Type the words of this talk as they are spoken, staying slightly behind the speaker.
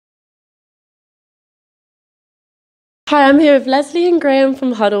Hi, I'm here with Leslie and Graham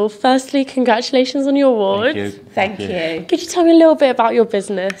from Huddle. Firstly, congratulations on your award. Thank you. Could you tell me a little bit about your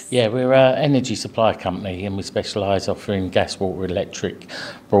business? Yeah, we're an energy supply company and we specialise offering gas, water, electric,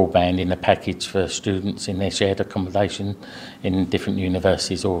 broadband in a package for students in their shared accommodation in different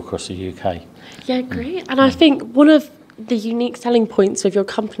universities all across the UK. Yeah, great. And I think one of the unique selling points of your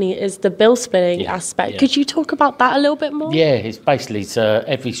company is the bill splitting aspect. Could you talk about that a little bit more? Yeah, it's basically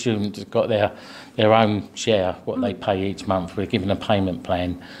every student has got their own share, what they pay each month. We're given a payment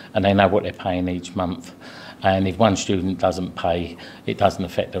plan and they know what they're paying each month. And if one student doesn't pay, it doesn't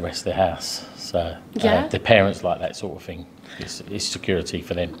affect the rest of the house. So the parents like that sort of thing. It's security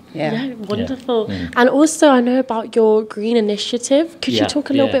for them. Yeah, wonderful. And also I know about your green initiative. Could you talk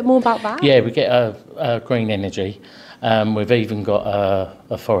a little bit more about that? Yeah, we get a green energy. We've even got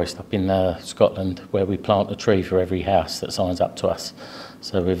a forest up in Scotland where we plant a tree for every house that signs up to us.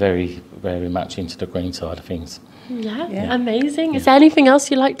 So we're very, very much into the green side of things. Yeah. Amazing. Is there anything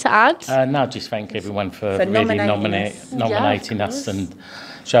else you'd like to add? No, just thank everyone for really nominating us, and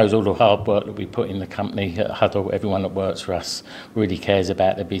shows all the hard work that we put in the company at Huddle. Everyone that works for us really cares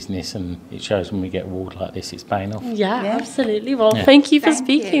about their business, and it shows when we get an award like this, it's paying off. Yeah, absolutely. Well, thank you for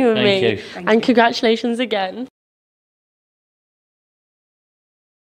speaking with me. Thank you. And congratulations again.